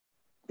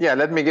Yeah,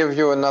 let me give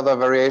you another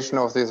variation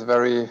of this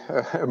very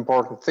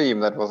important theme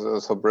that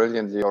was so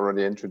brilliantly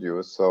already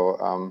introduced. So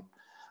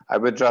I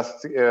would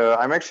just,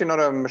 I'm actually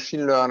not a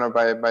machine learner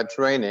by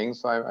training,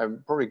 so I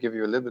probably give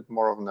you a little bit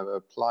more of an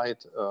applied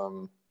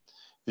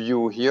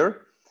view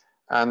here,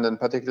 and in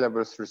particular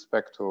with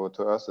respect to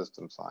Earth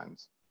system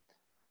science.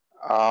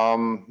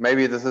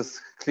 Maybe this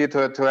is clear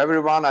to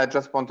everyone. I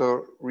just want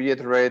to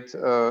reiterate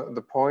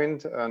the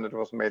point, and it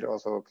was made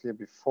also clear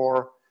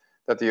before,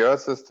 that the Earth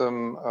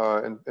system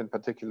in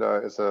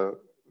particular is a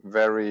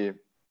very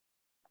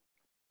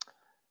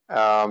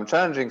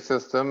challenging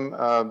system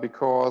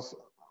because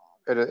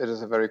it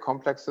is a very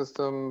complex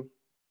system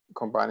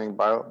combining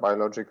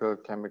biological,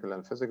 chemical,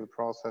 and physical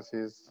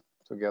processes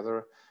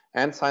together.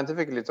 And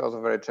scientifically, it's also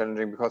very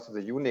challenging because it's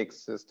a unique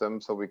system,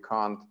 so we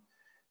can't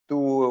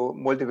do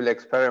multiple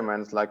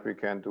experiments like we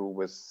can do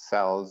with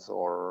cells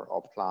or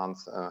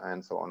plants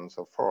and so on and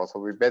so forth. So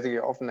we basically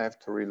often have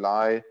to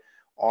rely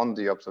on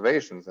the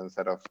observations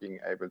instead of being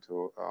able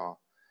to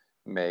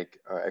make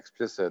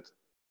explicit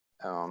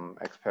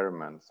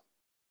experiments.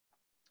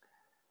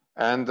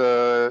 And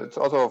it's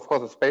also, of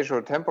course, a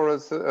spatial temporal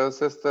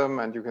system,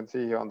 and you can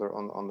see here on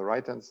the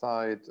right-hand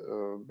side,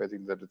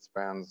 basically that it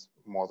spans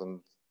more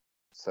than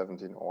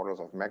 17 orders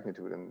of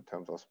magnitude in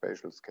terms of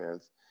spatial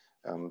scales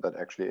that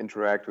actually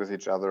interact with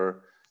each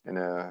other in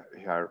a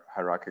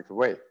hierarchical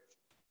way.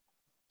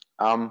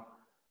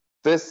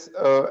 This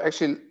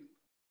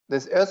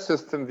Earth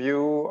system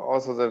view,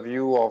 also the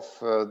view of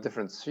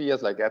different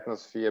spheres like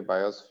atmosphere,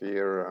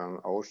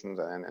 biosphere, oceans,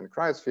 and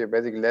cryosphere,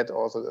 basically led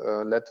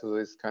to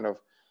this kind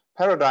of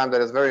paradigm that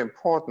is very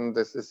important.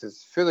 This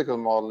is physical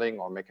modeling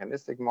or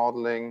mechanistic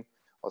modeling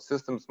or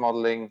systems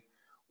modeling,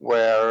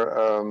 where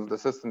the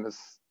system is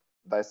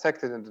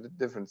dissected into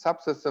different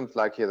subsystems,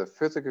 like here the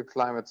physical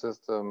climate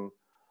system,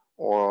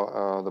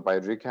 or the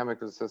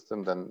biogeochemical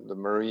system, then the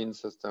marine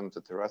systems,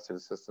 the terrestrial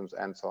systems,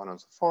 and so on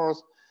and so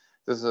forth.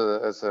 This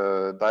is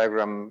a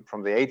diagram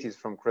from the 80s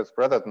from Chris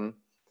Bretherton,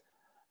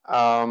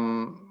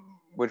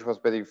 which was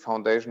basically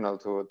foundational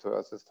to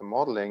Earth system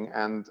modeling.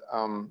 And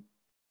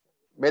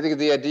basically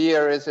the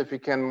idea is if we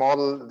can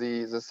model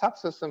the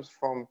subsystems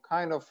from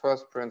kind of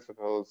first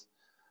principles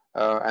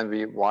and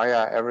we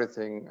wire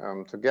everything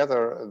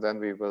together, then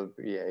we will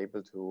be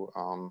able to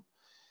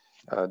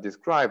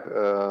describe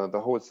the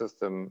whole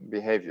system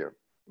behavior.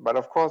 But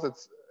of course,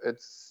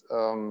 it's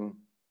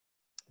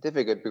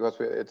difficult because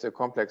it's a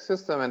complex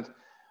system, and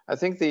I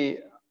think the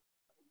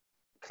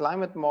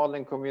climate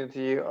modeling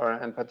community, or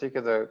in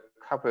particular the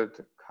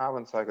coupled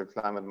carbon cycle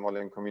climate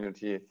modeling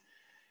community,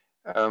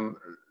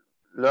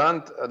 learned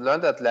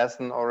that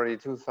lesson already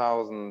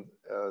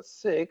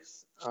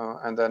 2006,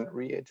 and then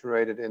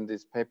reiterated in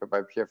this paper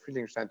by Pierre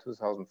Friedingstein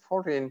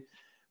 2014,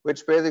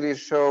 which basically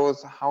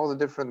shows how the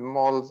different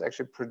models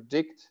actually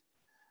predict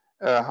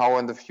how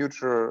in the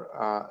future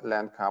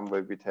land carbon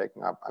will be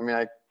taken up. I mean,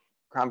 I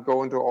can't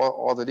go into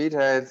all the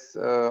details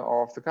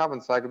of the carbon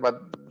cycle, but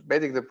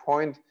basically the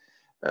point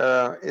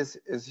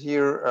is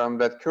here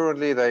that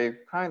currently they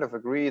kind of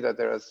agree that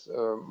there is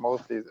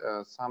mostly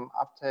some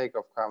uptake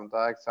of carbon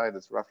dioxide.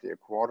 It's roughly a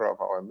quarter of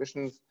our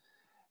emissions.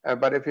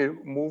 But if you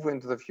move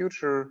into the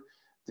future,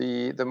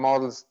 the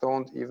models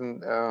don't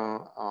even,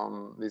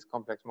 these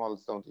complex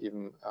models don't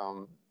even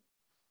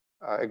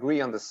agree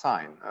on the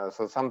sign.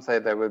 So some say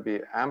there will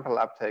be ample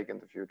uptake in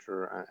the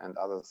future, and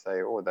others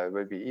say, oh, there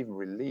will be even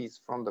release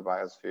from the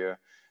biosphere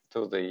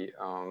to the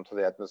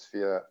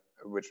atmosphere,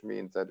 which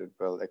means that it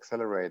will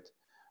accelerate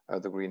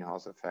the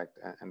greenhouse effect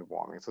and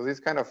warming. So these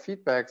kind of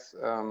feedbacks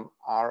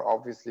are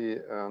obviously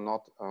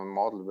not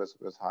modeled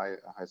with high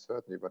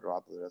certainty, but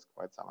rather there's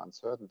quite some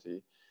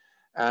uncertainty.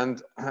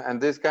 And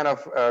this kind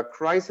of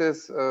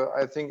crisis,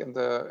 I think, in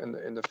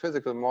the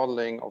physical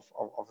modeling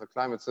of the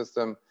climate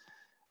system,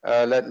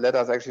 led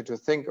us actually to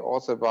think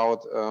also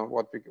about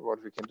what we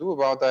can do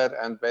about that,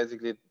 and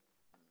basically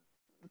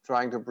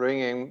trying to bring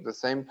in the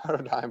same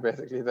paradigm,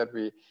 basically, that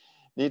we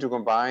need to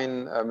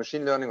combine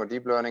machine learning or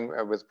deep learning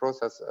with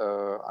process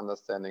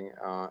understanding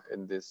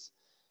in this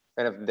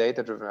kind of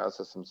data-driven Earth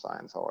system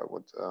science, how I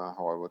would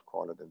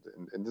call it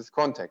in this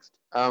context.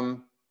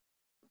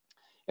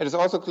 It is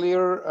also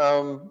clear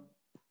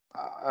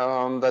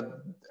that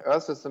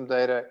Earth system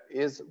data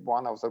is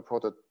one of the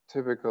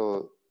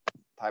prototypical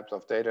types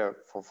of data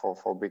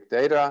for big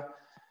data.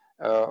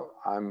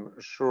 I'm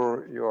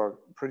sure you're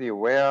pretty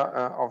aware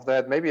of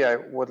that. Maybe I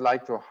would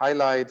like to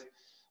highlight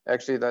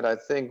actually that I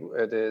think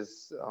it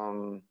is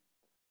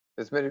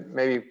it's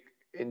maybe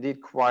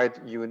indeed quite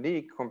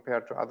unique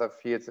compared to other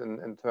fields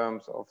in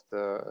terms of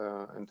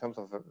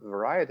the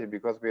variety,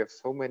 because we have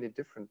so many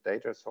different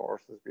data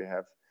sources. We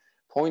have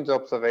point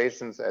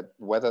observations at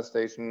weather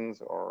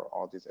stations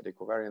or these eddy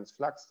covariance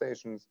flux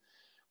stations.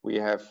 We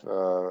have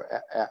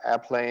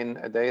airplane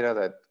data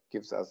that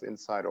gives us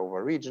insight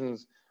over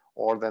regions,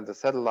 or then the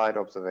satellite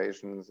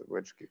observations,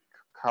 which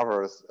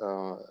covers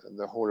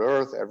the whole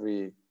Earth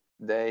every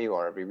day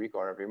or every week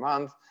or every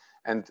month,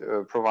 and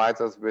provides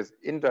us with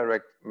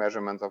indirect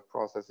measurements of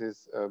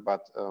processes,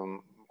 but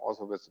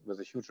also with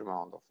a huge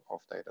amount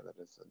of data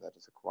that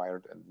is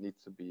acquired and needs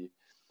to be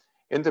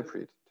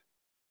interpreted.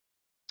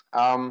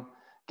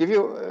 Give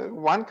you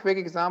one quick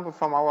example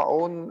from our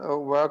own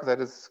work that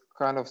is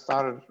kind of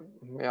started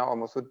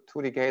almost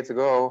 2 decades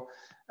ago,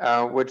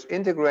 which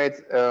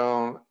integrates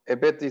a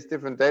bit these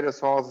different data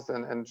sources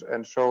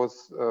and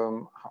shows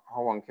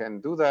how one can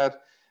do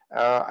that.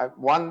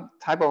 One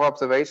type of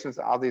observations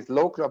are these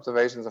local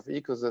observations of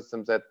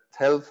ecosystems that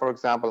tell, for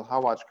example,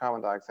 how much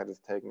carbon dioxide is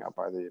taken up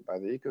by the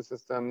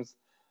ecosystems,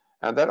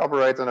 and that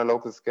operates on a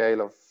local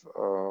scale of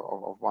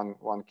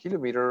 1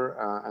 kilometer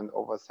and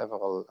over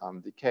several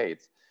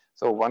decades.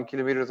 So 1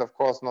 kilometer is of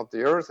course not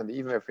the Earth, and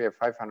even if we have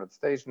 500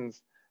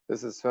 stations,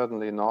 this is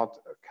certainly not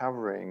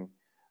covering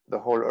the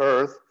whole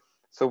Earth.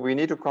 So we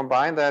need to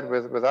combine that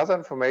with other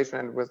information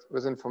and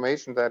with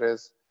information that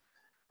is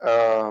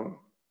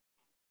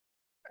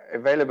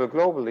available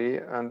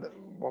globally. And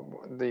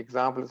the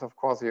example is of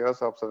course the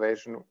Earth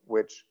observation,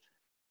 which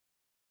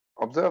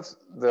observes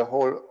the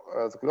whole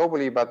Earth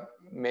globally, but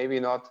maybe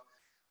not,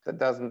 that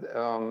doesn't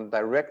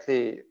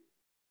directly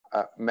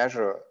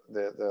measure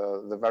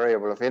the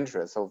variable of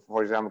interest. So,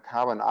 for example,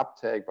 carbon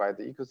uptake by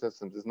the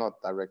ecosystems is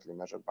not directly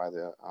measured by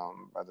the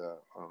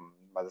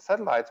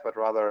satellites, but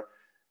rather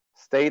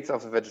states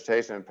of the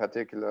vegetation, in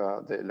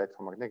particular the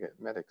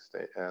electromagnetic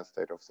state of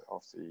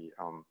the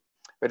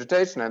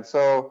vegetation. And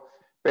so,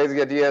 basic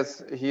idea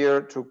is here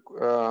to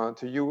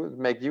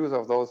make use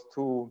of those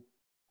two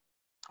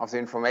of the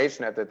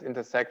information at that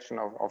intersection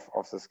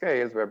of the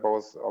scales where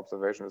both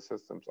observational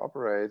systems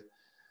operate,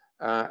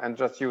 and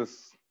just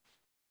use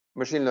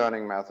machine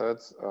learning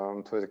methods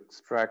to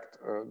extract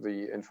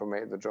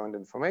the joint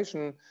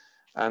information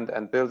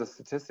and build a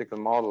statistical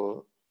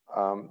model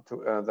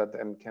that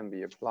then can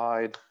be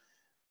applied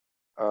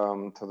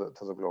to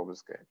the global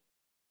scale.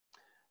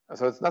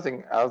 So it's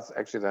nothing else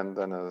actually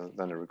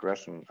than a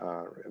regression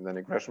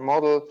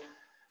model.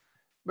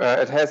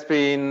 It has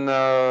been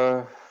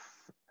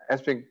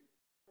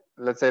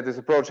let's say this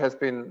approach has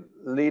been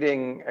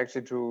leading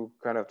actually to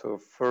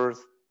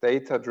first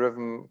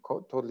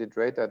totally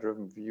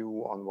data-driven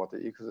view on what the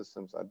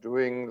ecosystems are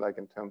doing, like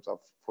in terms of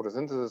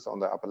photosynthesis on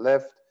the upper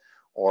left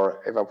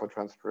or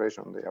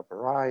evapotranspiration on the upper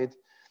right.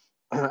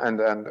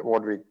 and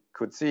what we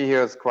could see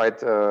here is quite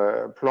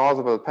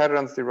plausible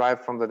patterns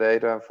derived from the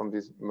data, from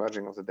this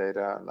merging of the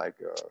data, like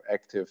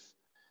active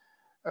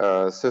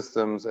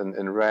systems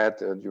in red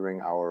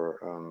during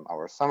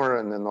our summer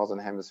in the northern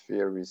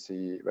hemisphere. We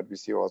see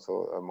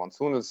also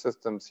monsoonal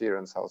systems here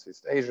in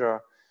Southeast Asia,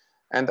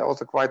 and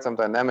also quite some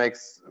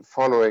dynamics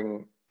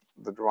following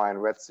the dry and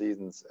wet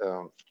seasons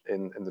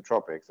in the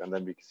tropics. And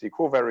then we see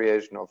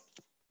covariation of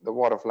the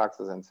water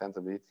fluxes and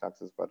sensible heat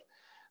fluxes, but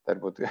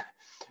that would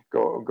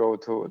go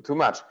too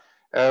much.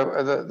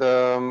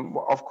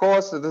 Of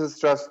course, this is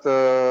just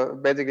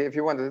basically, if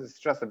you want, it's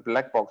just a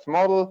black box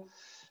model,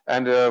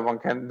 and one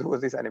can do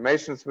these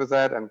animations with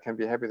that and can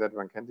be happy that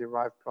one can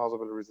derive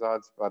plausible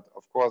results. But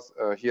of course,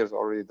 here's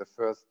already the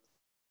first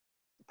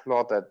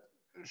plot that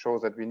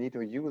shows that we need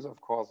to use, of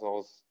course,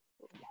 those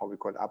how we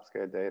call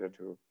upscale data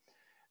to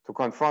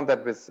confront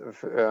that with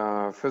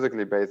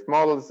physically based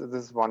models.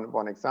 This is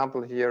one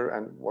example here,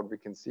 and what we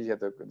can see here,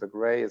 the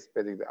gray is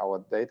basically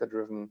our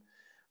data-driven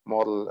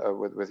model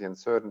with the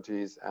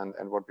uncertainties, and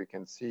what we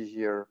can see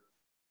here,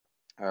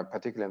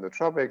 particularly in the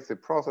tropics, the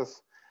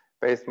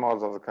process-based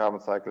models of the carbon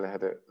cycle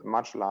had a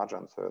much larger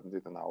uncertainty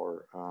than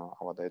our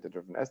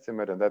data-driven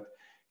estimate, and that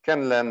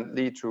can then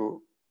lead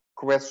to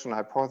question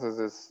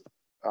hypotheses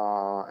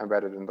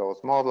embedded in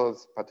those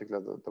models,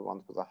 particularly the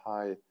ones with a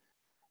high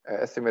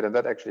estimate, and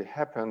that actually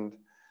happened,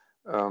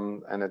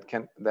 and it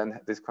can then,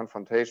 this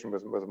confrontation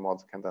with the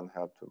models can then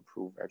help to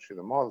improve actually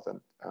the models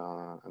and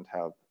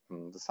help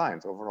the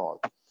science overall.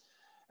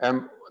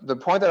 The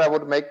point that I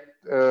would make,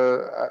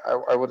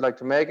 I would like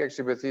to make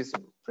actually with these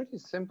pretty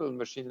simple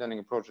machine learning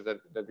approaches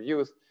that we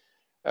use,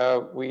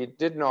 we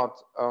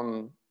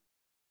didn't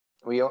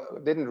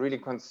really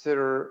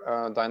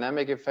consider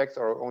dynamic effects,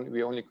 or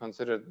we only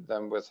considered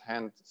them with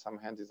some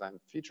hand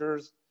designed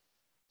features.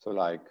 So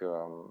like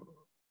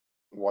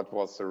what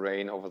was the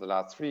rain over the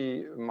last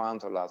 3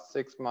 months or last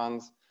 6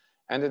 months.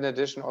 And in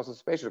addition, also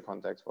spatial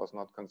context was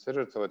not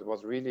considered. So it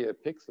was really a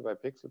pixel by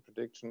pixel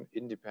prediction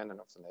independent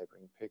of the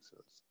neighboring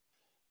pixels.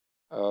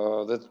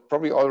 That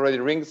probably already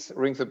rings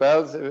the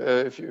bells.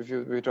 If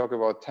we talk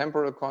about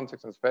temporal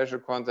context and spatial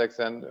context,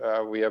 and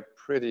we are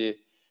pretty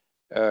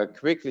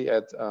quickly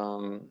at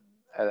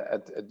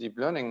deep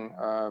learning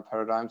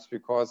paradigms,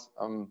 because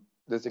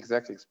this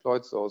exactly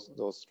exploits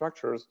those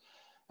structures.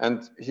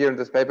 And here in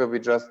this paper, we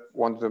just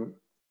want to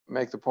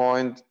make the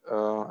point,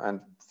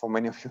 and for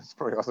many of you, it's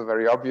probably also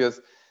very obvious,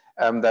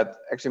 that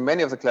actually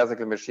many of the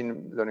classical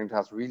machine learning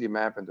tasks really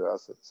map into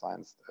earth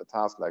science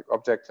tasks, like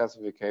object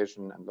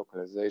classification and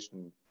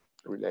localization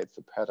relates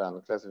to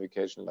pattern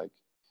classification, like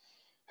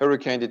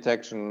hurricane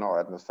detection or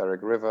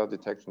atmospheric river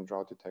detection,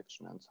 drought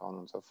detection, and so on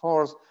and so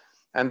forth.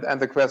 And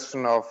the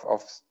question of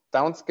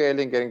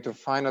downscaling, getting to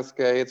finer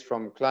scales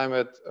from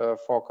climate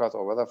forecasts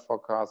or weather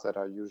forecasts that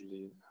are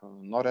usually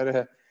not at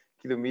a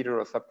kilometer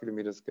or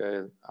sub-kilometer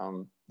scale,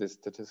 this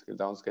statistical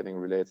downscaling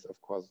relates,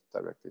 of course,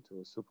 directly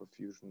to super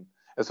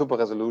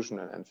resolution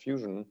and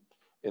fusion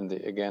in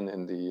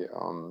the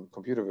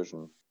computer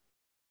vision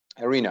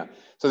arena.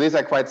 So these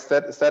are quite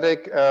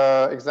static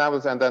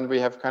examples, and then we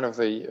have kind of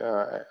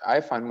the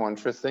I find more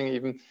interesting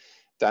even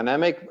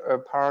dynamic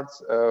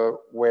parts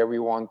where we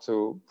want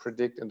to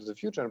predict into the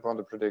future and want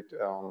to predict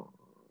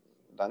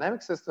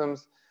dynamic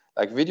systems.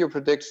 Like video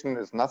prediction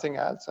is nothing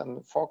else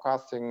than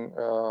forecasting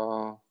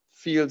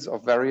fields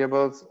of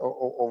variables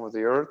over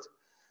the Earth,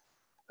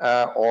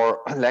 or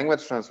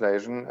language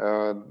translation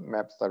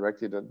maps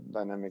directly the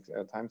dynamic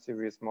time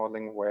series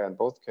modeling, where in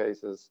both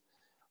cases,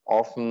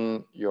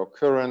 often your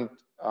current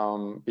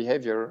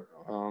behavior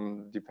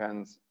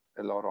depends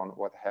a lot on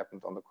what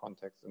happened on the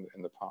context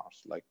in the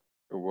past. Like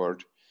a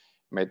word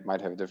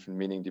might have a different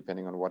meaning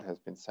depending on what has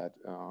been said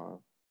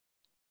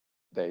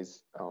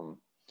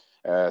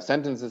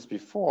sentences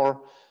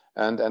before.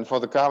 And for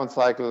the carbon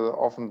cycle,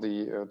 often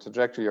the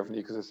trajectory of an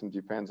ecosystem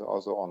depends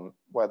also on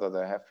whether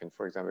there have been,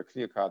 for example,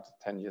 clear cut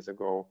 10 years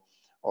ago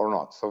or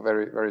not. So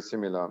very, very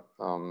similar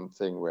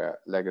thing where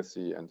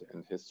legacy and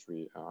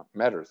history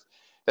matters.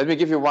 Let me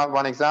give you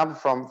one example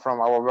from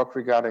our work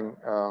regarding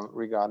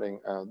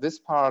this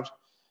part,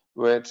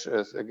 which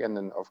is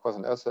again, of course,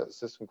 an Earth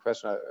system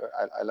question.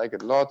 I like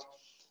it a lot.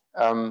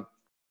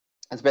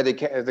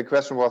 The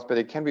question was,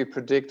 but can we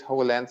predict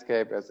whole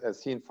landscape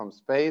as seen from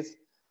space?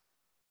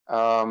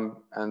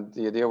 And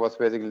the idea was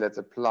basically, let's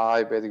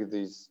apply basically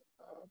these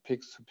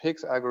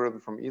pigs-to-pigs algorithm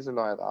from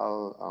Isola et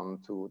al.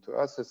 To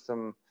Earth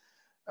system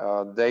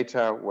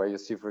data, where you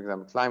see, for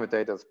example, climate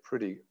data is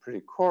pretty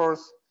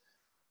coarse.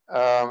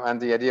 And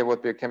the idea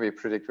would be, can we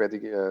predict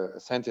a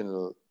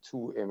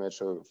Sentinel-2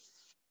 image, or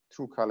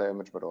true color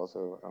image, but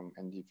also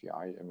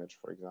NDVI image,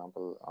 for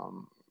example,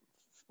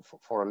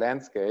 for a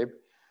landscape.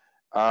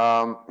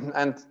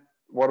 And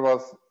what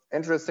was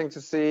interesting to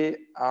see,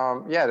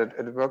 yeah,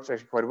 it works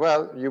actually quite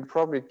well. You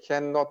probably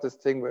cannot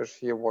distinguish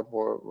here what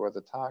were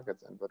the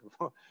targets and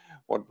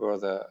what were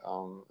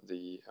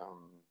the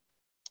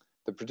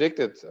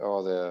predicted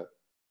or the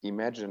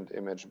imagined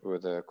image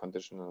with a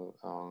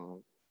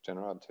conditional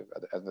generative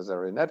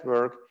adversarial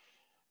network.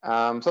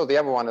 So the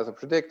upper one is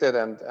predicted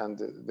and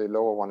the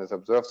lower one is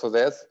observed. So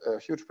there's a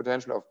huge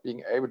potential of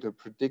being able to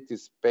predict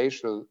these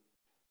spatial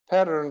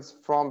patterns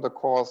from the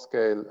core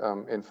scale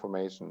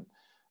information.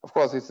 Of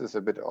course, this is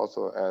a bit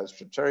also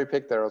cherry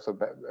picked. There are also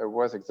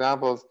worse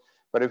examples.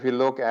 But if you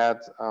look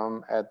at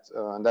and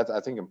that's, I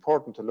think,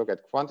 important to look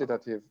at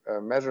quantitative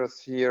measures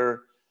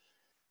here,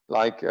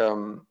 like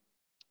how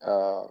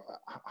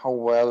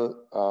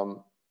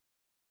well,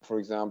 for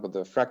example,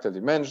 the fractal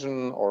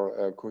dimension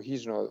or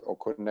cohesion or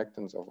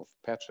connectance of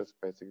patches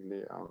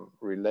basically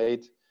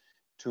relate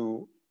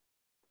to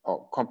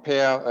or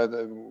compare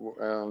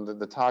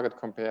the target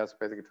compares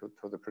basically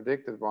to the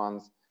predicted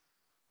ones.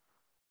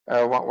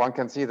 One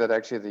can see that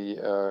actually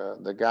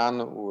the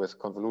GAN with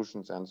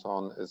convolutions and so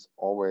on is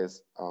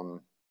always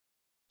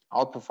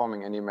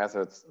outperforming any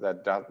methods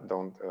that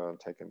don't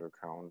take into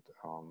account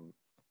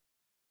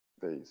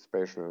the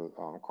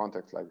spatial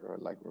context,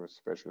 like with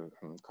spatial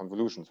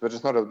convolutions, which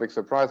is not a big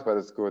surprise, but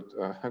it's good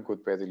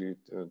basically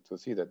to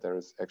see that there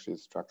is actually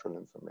structural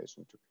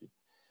information to be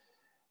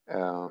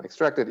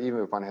extracted,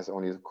 even if one has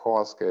only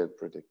core scale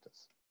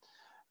predictors.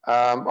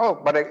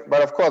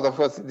 But of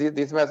course,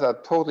 these methods are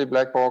totally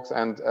black box,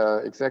 and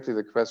exactly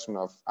the question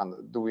of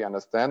do we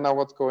understand now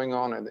what's going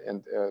on,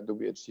 and do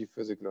we achieve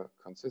physical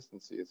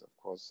consistency is of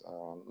course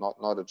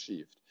not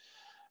achieved.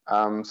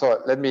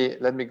 So let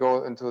me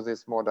go into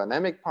this more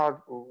dynamic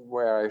part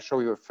where I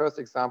show you a first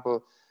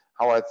example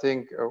how I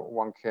think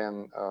one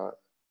can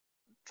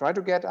try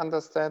to get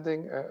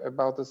understanding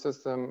about the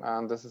system,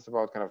 and this is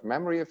about kind of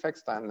memory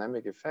effects,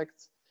 dynamic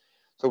effects.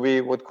 So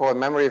we would call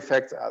memory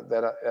effects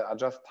that are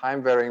just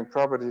time-varying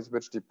properties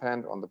which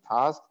depend on the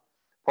past,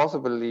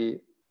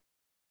 possibly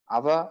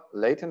other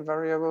latent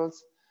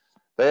variables.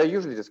 They are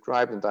usually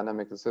described in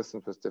dynamical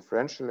systems with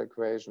differential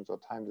equations or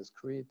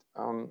time-discrete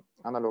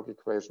analog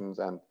equations.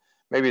 And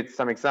maybe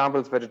some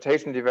examples: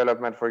 vegetation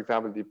development, for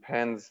example,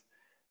 depends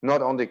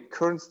not on the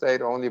current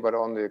state only, but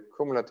on the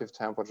cumulative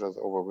temperatures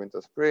over winter,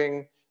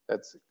 spring.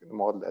 That's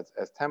modeled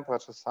as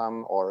temperature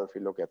sum. Or if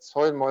we look at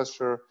soil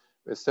moisture,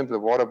 a simple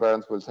water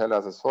balance will tell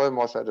us the soil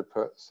moisture at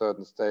a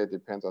certain state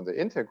depends on the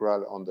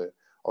integral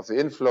of the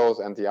inflows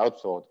and the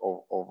outflow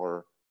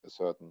over a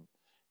certain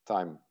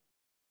time.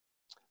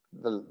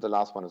 The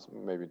last one is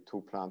maybe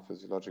too plant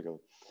physiological.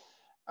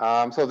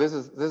 So this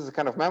is a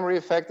kind of memory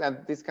effect, and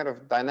these kind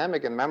of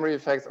dynamic and memory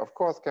effects, of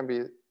course, can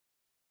be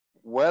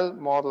well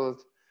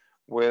modeled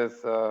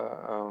with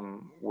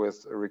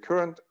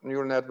recurrent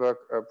neural network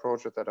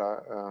approaches that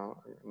are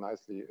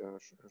nicely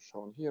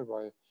shown here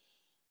by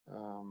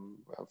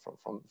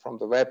from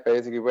the web,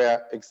 basically,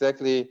 where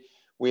exactly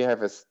we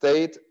have a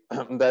state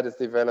that is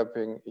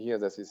developing here.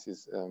 This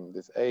is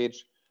this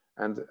age,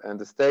 and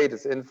the state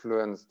is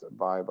influenced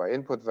by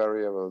input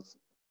variables,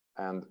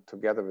 and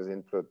together with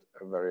input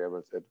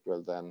variables, it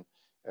will then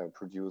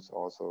produce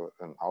also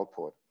an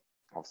output.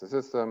 the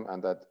system,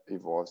 and that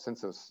evolves.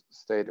 Since the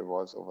state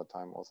evolves over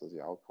time, also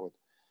the output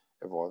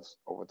evolves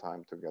over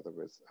time together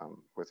with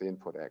the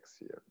input x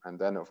here. And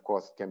then, of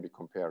course, it can be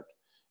compared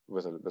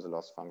with a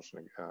loss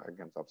function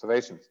against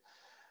observations.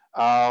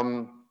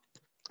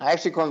 I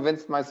actually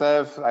convinced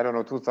myself, I don't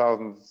know,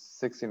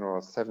 2016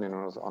 or 17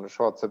 on a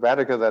short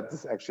sabbatical, that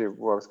this actually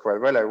works quite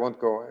well. I won't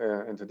go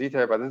into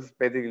detail, but this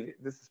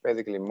is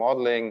basically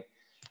modeling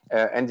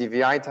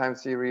NDVI time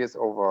series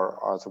over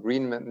also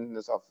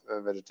greenness of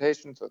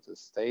vegetation, so it's a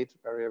state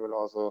variable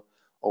also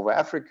over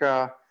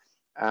Africa.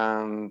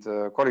 And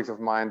colleagues of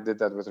mine did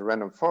that with a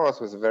random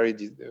forest with very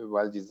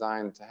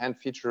well-designed hand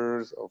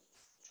features of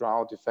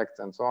drought effects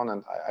and so on.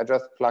 And I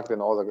just plugged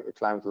in all the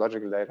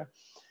climatological data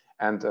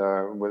and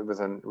with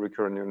a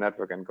recurrent neural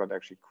network, and got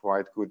actually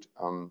quite good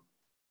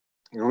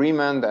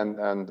agreement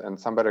and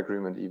some better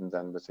agreement even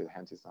than with the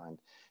hand designed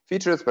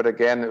features. But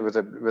again, with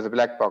a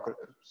black box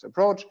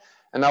approach.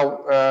 And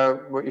now,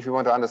 if you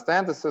want to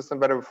understand the system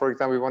better, for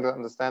example, we want to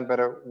understand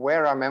better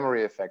where are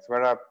memory effects,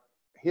 where are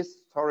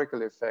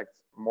historical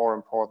effects more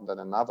important than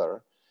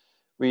another.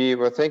 We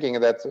were thinking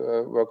that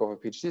work of a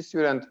PhD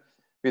student.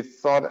 We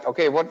thought,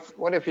 okay,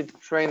 what if we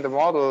train the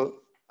model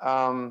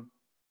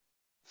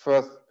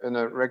first in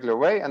a regular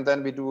way, and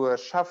then we do a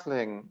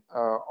shuffling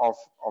of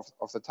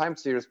the time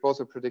series, both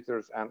the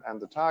predictors and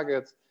the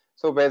targets.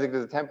 So basically,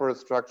 the temporal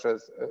structure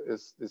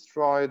is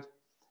destroyed,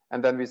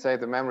 and then we say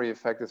the memory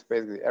effect is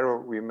basically the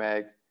error we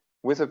make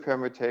with a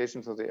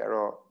permutation. So the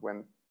error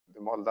when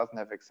the model doesn't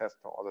have access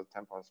to all the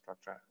temporal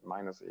structure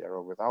minus the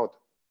error without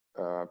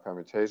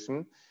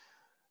permutation.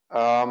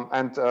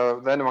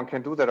 Then one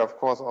can do that, of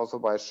course, also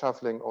by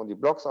shuffling only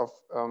blocks of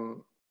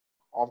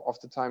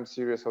the time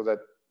series, so that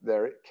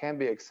there can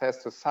be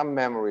access to some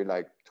memory,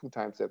 like 2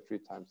 time steps, 3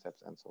 time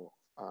steps, and so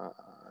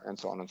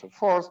on and so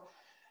forth.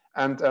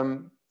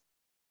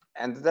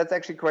 And that's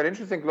actually quite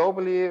interesting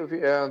globally.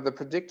 The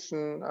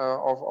prediction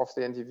of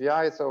the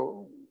NDVI,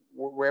 so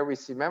where we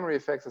see memory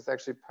effects, is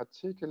actually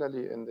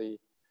particularly in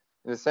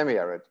the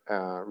semi-arid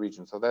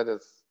region. So that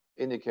is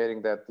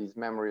indicating that these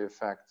memory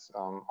effects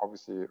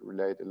obviously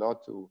relate a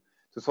lot to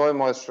soil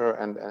moisture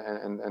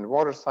and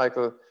water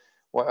cycle.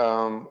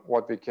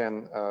 What we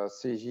can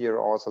see here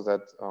also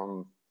that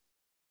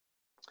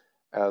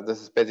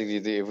this is basically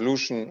the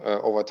evolution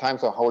over time.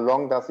 So how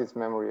long does this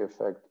memory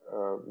effect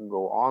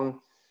go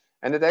on?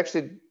 And it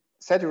actually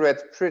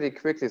saturates pretty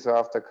quickly. So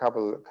after a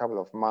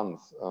couple of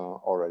months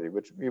already,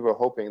 which we were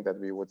hoping that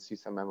we would see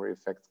some memory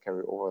effects,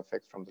 carry over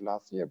effects from the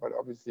last year, but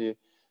obviously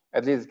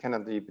at least it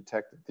cannot be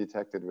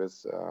detected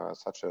with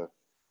such a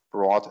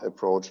broad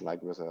approach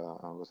like with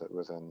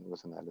an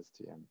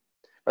LSTM.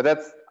 But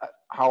that's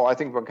how I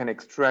think one can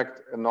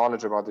extract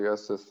knowledge about the Earth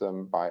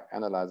system by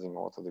analyzing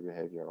also the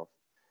behavior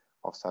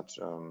of such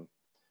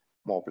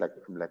more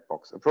black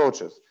box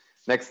approaches.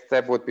 Next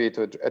step would be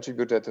to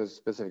attribute that to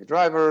specific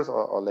drivers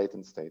or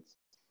latent states.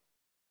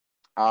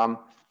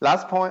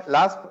 Last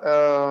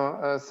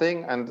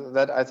thing, and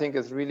that I think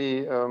is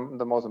really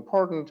the most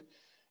important,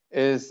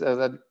 is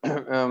that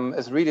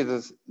is really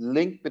this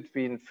link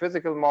between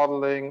physical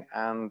modeling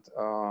and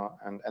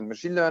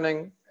machine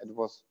learning. It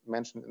was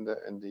mentioned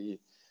in the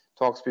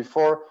talks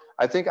before.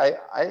 I think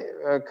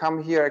I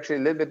come here actually a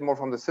little bit more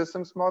from the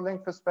systems modeling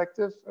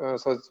perspective.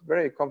 So it's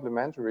very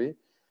complementary,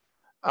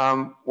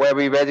 where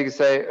we basically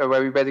say,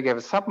 where we basically have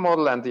a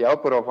submodel, and the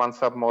output of one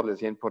submodel is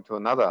the input to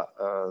another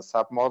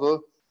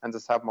submodel, and the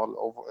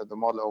submodel the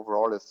model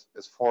overall is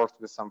forced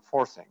with some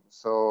forcing.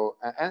 So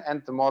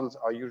and the models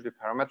are usually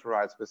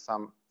parameterized with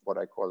some what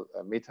I call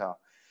a meta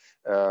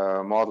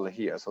model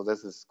here. So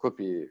this could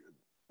be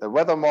the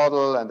weather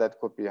model, and that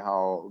could be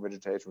how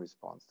vegetation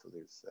responds to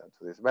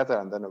this weather.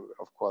 And then,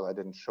 of course, I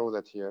didn't show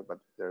that here, but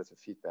there is a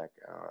feedback,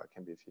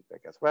 can be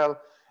feedback as well.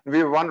 And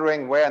we were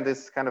wondering where in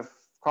this kind of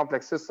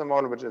complex system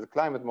model, which is a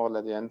climate model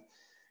at the end,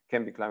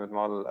 can be climate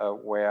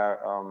model, where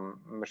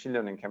machine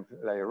learning can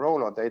play a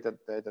role, or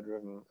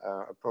data-driven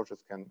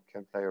approaches can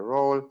play a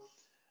role.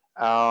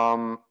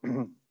 Well,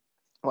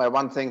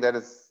 one thing that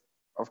is,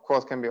 of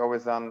course, can be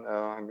always done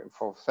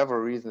for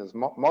several reasons.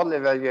 Model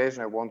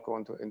evaluation, I won't go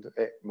into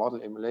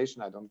model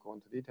emulation, I don't go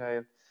into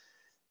detail.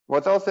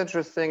 What's also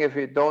interesting, if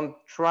we don't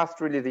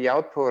trust really the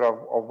output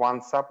of one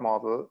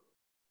submodel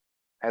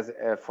as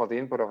for the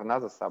input of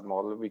another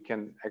submodel, we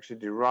can actually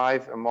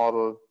derive a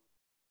model,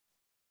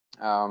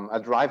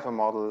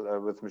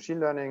 with machine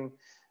learning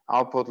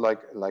output,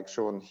 like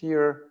shown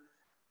here.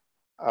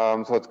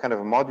 So it's kind of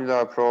a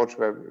modular approach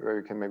where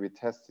you can maybe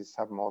test the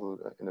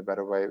submodel in a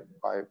better way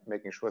by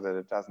making sure that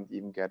it doesn't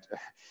even get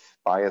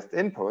biased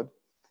input.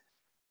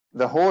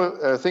 The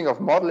whole thing of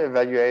model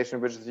evaluation,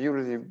 which is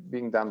usually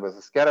being done with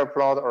a scatter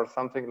plot or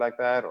something like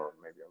that, or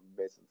maybe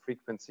based on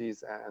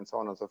frequencies and so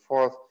on and so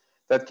forth,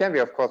 that can be,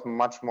 of course,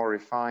 much more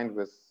refined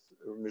with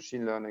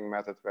machine learning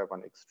methods where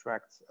one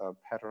extracts a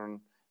pattern,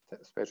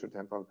 spatial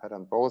temporal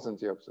pattern, both in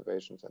the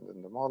observations and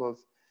in the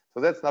models. So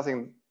that's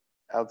nothing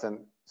else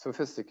than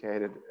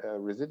sophisticated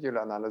residual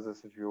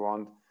analysis, if you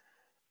want.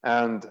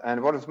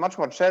 And what is much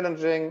more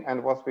challenging,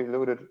 and what we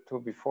alluded to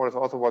before, is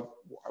also what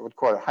I would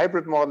call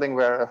hybrid modeling,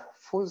 where a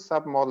full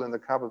submodel in the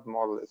coupled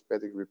model is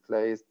basically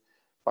replaced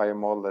by a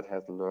model that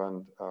has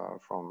learned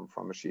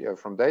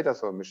from data,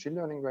 so a machine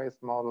learning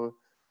based model.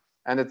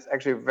 And it's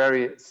actually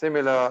very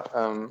similar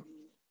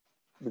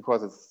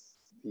because it's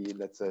the,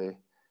 let's say,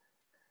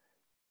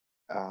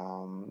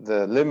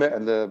 the limit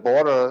and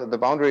the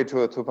boundary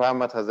to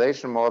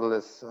parameterization model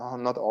is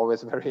not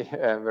always very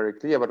very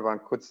clear, but one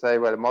could say,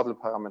 well, model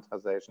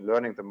parameterization,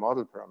 learning the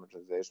model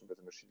parameterization with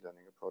a machine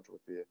learning approach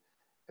would be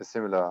a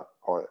similar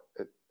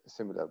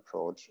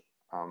approach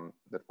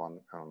that one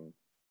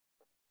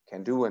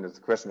can do. And it's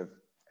a question if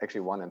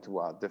actually 1 and 2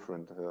 are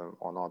different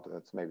or not.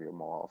 It's maybe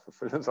more of a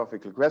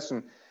philosophical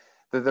question.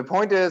 The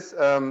point is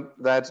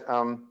that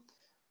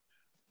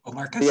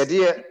Markus? The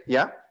idea,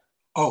 yeah.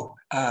 Oh,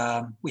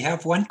 we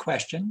have one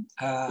question.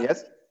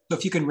 Yes. So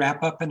if you can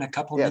wrap up in a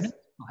couple of minutes,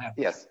 we'll have.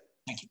 Yes.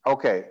 Thank you.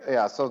 Okay.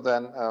 Yeah. So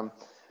then,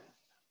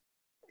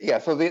 yeah.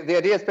 So the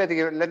idea is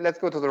basically, let's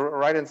go to the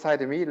right-hand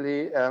side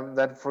immediately.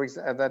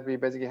 That we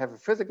basically have a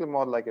physical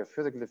model, like a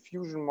physical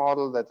diffusion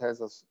model, that tells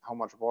us how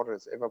much water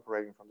is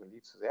evaporating from the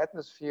leaves to the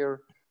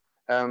atmosphere.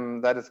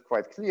 That is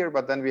quite clear.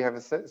 But then we have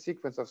a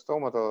sequence of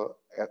stomatal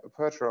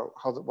aperture,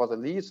 what the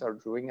leaves are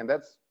doing, and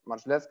that's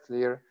much less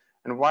clear.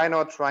 And why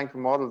not trying to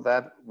model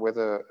that with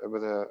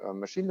a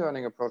machine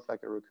learning approach,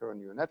 like a recurrent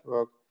neural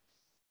network,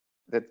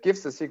 that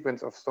gives the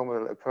sequence of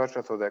stomatal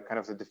aperture, so that kind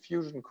of the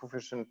diffusion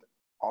coefficient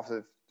of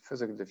the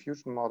physical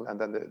diffusion model,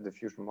 and then the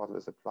diffusion model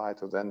is applied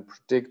to then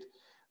predict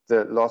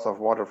the loss of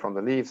water from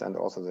the leaves and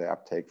also the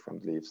uptake from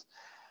the leaves.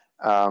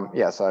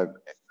 Yes,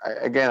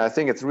 again, I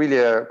think it's really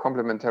a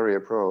complementary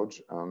approach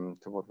to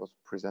what was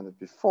presented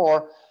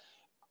before.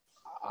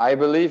 I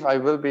believe I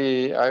will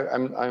be,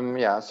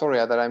 yeah, sorry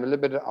that I'm a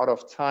little bit out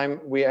of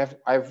time.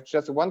 I have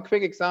just one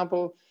quick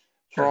example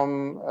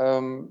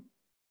from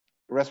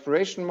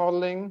respiration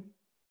modeling,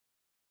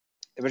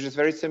 which is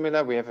very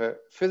similar. We have a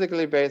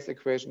physically based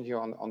equation here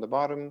on the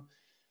bottom.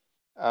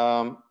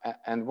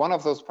 And one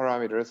of those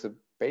parameters, the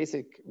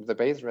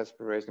base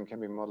respiration,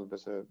 can be modeled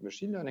with a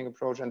machine learning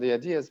approach. And the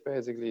idea is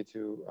basically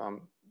to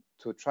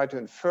try to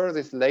infer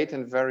this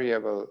latent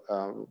variable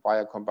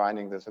via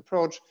combining this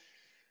approach.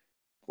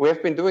 We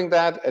have been doing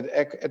that.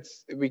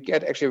 We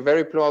get actually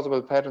very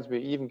plausible patterns. We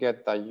even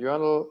get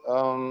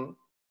diurnal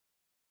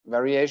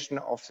variation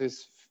of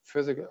this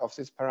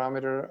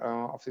parameter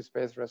of this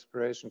base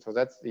respiration. So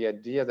that's the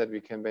idea, that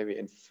we can maybe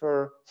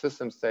infer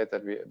system state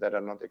that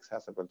are not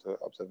accessible to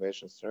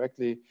observations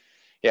directly.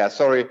 Yeah,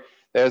 sorry.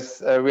 We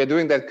are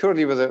doing that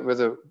currently with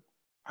a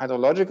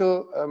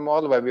hydrological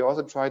model, where we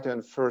also try to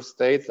infer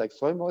states like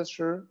soil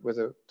moisture with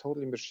a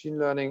totally machine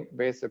learning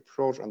based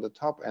approach on the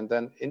top, and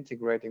then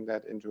integrating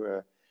that into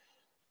a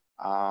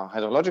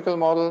hydrological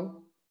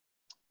model.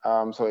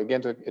 So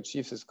again, to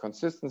achieve this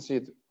consistency,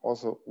 it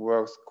also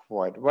works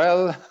quite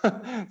well.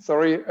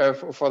 Sorry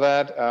for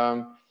that.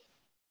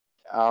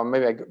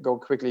 Maybe I go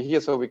quickly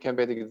here, so we can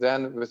basically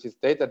then, with this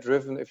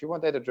data-driven, if you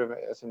want data-driven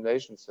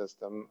assimilation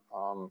system,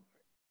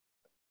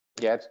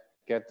 get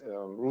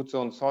root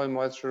zone soil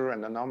moisture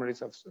and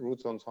anomalies of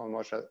root zone soil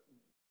moisture,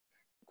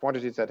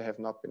 quantities that have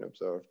not been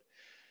observed.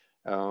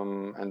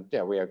 And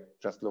yeah, we are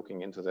just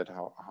looking into that,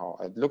 how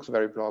it looks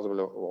very plausible,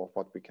 or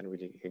what we can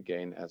really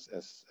gain as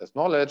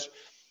knowledge.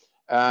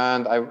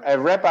 And I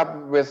wrap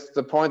up with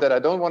the point that I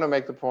don't want to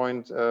make the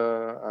point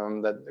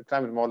that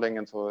climate modeling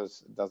and so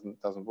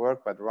doesn't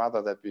work, but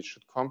rather that we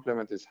should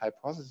complement this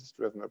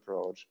hypothesis-driven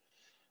approach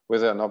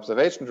with an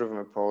observation-driven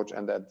approach,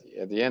 and that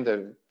at the end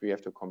we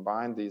have to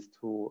combine these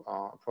two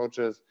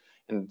approaches.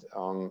 And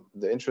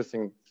the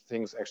interesting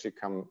things actually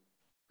come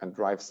and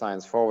drive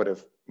science forward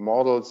if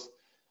models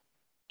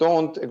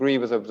don't agree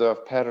with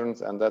observed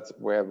patterns, and that's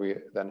where we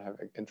then have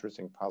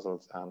interesting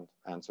puzzles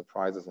and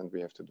surprises, and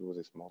we have to do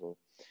this model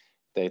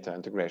data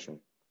integration.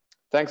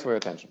 Thanks for your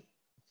attention.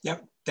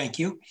 Yep, thank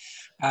you.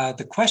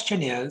 The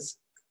question is,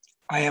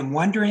 I am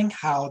wondering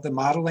how the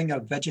modeling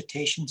of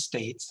vegetation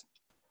states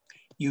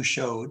you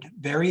showed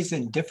varies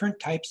in different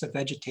types of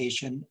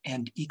vegetation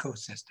and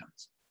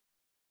ecosystems.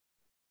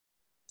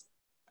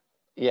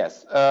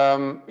 Yes,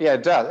 yeah,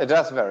 it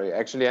does vary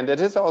actually, and it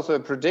is also a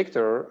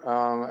predictor.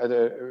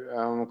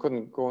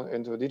 Couldn't go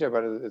into detail,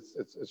 but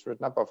it's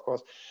written up, of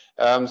course.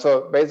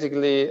 So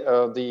basically,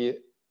 the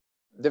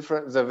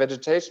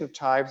vegetation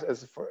types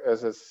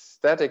as a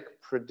static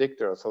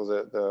predictor. So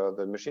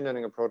the machine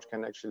learning approach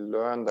can actually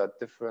learn that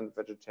different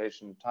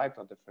vegetation types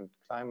or different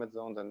climate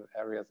zones and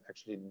areas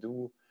actually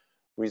do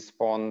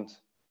respond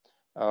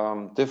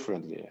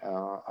differently.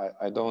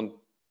 I don't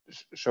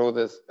show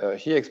this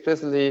here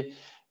explicitly.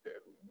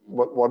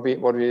 What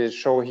we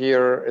show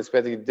here is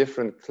basically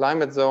different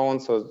climate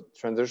zones, so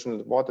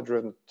transition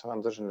water-driven,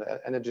 transition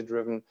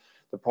energy-driven.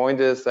 The point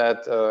is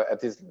that at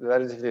this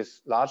relatively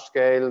large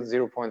scale,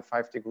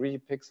 0.5 degree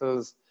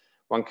pixels,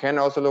 one can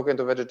also look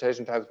into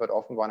vegetation types, but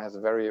often one has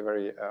very,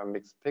 very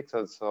mixed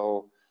pixels.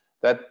 So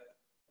that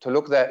to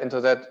look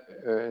into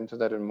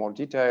that in more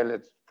detail,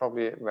 it's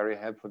probably very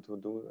helpful to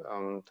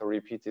do to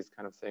repeat these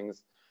kind of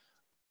things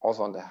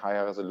also on the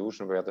higher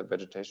resolution where the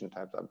vegetation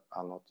types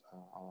are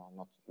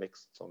not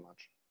mixed so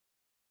much.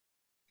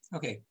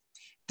 Okay,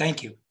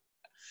 thank you.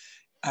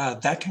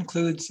 That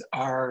concludes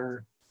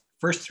our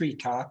first three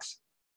talks.